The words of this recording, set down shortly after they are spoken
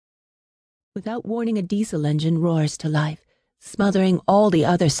Without warning, a diesel engine roars to life, smothering all the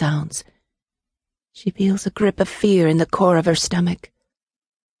other sounds. She feels a grip of fear in the core of her stomach.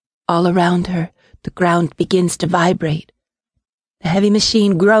 All around her, the ground begins to vibrate. The heavy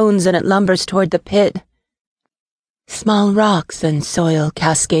machine groans and it lumbers toward the pit. Small rocks and soil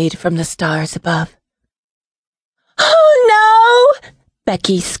cascade from the stars above. "Oh, no!"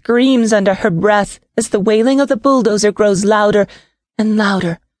 Becky screams under her breath as the wailing of the bulldozer grows louder and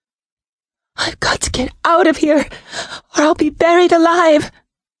louder. "I've got to get out of here, or I'll be buried alive."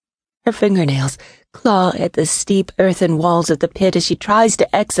 Her fingernails claw at the steep earthen walls of the pit as she tries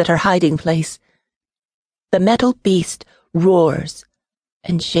to exit her hiding place. The metal beast roars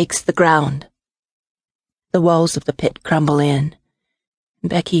and shakes the ground. The walls of the pit crumble in.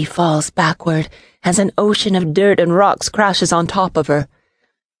 Becky falls backward as an ocean of dirt and rocks crashes on top of her.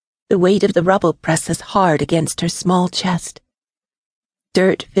 The weight of the rubble presses hard against her small chest.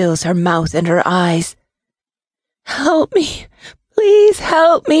 Dirt fills her mouth and her eyes. "Help me! Please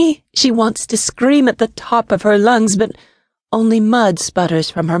help me!" She wants to scream at the top of her lungs, but only mud sputters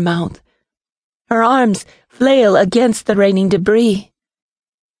from her mouth. Her arms flail against the raining debris.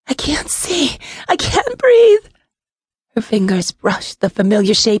 "I can't see! I can't breathe!" Her fingers brush the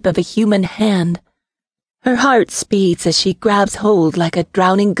familiar shape of a human hand. Her heart speeds as she grabs hold like a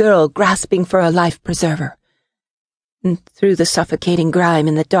drowning girl grasping for a life preserver. And through the suffocating grime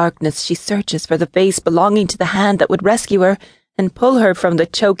in the darkness, she searches for the face belonging to the hand that would rescue her and pull her from the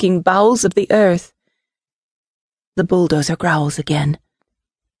choking bowels of the earth. The bulldozer growls again.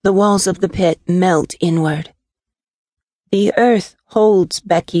 The walls of the pit melt inward. The earth holds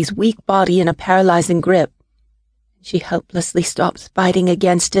Becky's weak body in a paralyzing grip. She helplessly stops fighting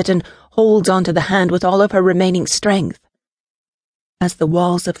against it and holds onto the hand with all of her remaining strength. As the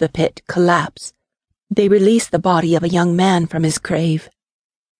walls of the pit collapse, they release the body of a young man from his grave.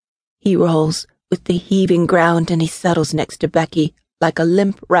 He rolls with the heaving ground and he settles next to Becky like a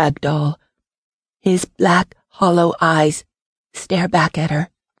limp rag doll. His black, hollow eyes stare back at her.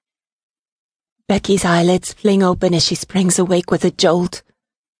 Becky's eyelids fling open as she springs awake with a jolt.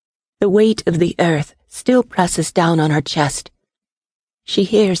 The weight of the earth still presses down on her chest. She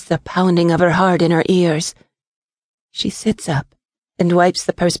hears the pounding of her heart in her ears. She sits up and wipes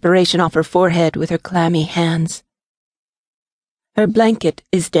the perspiration off her forehead with her clammy hands. Her blanket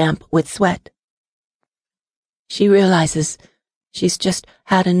is damp with sweat. She realizes she's just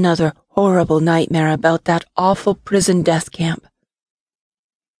had another horrible nightmare about that awful prison death camp.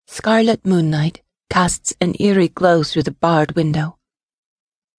 Scarlet moonlight casts an eerie glow through the barred window.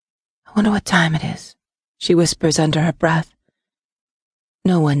 "I wonder what time it is," she whispers under her breath.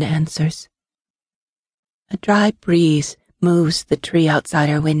 No one answers. A dry breeze moves the tree outside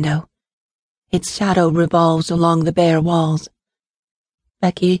her window. Its shadow revolves along the bare walls.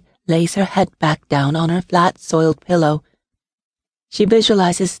 Becky lays her head back down on her flat, soiled pillow. She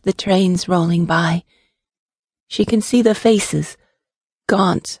visualizes the trains rolling by. She can see the faces,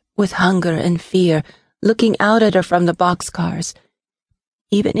 gaunt with hunger and fear, looking out at her from the boxcars.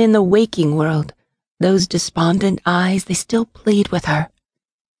 Even in the waking world, those despondent eyes, they still plead with her.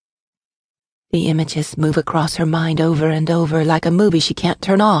 The images move across her mind over and over like a movie she can't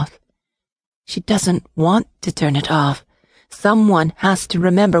turn off. She doesn't want to turn it off. Someone has to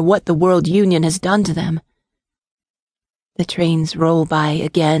remember what the World Union has done to them. The trains roll by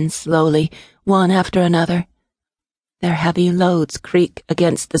again slowly, one after another. Their heavy loads creak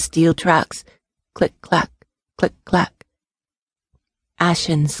against the steel tracks. Click-clack, click-clack.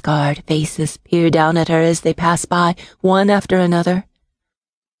 Ashen-scarred faces peer down at her as they pass by, one after another.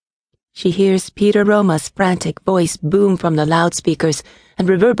 She hears Peter Roma's frantic voice boom from the loudspeakers and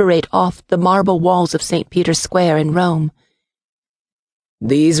reverberate off the marble walls of St. Peter's Square in Rome.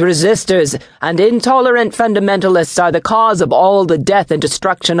 "These resistors and intolerant fundamentalists are the cause of all the death and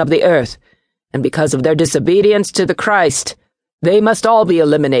destruction of the earth, and because of their disobedience to the Christ, they must all be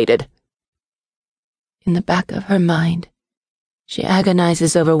eliminated." In the back of her mind, she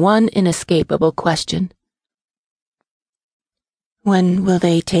agonizes over one inescapable question. When will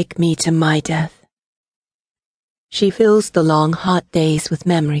they take me to my death? She fills the long, hot days with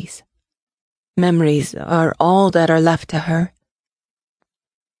memories. Memories are all that are left to her.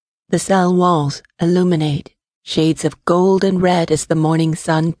 The cell walls illuminate shades of gold and red as the morning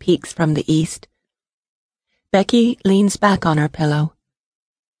sun peeks from the east. Becky leans back on her pillow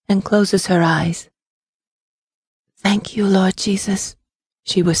and closes her eyes. "Thank you, Lord Jesus,"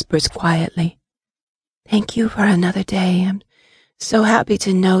 she whispers quietly. "Thank you for another day. I'm so happy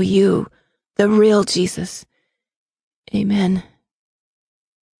to know you, the real Jesus. Amen.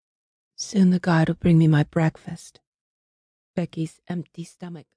 Soon the guard will bring me my breakfast." Becky's empty stomach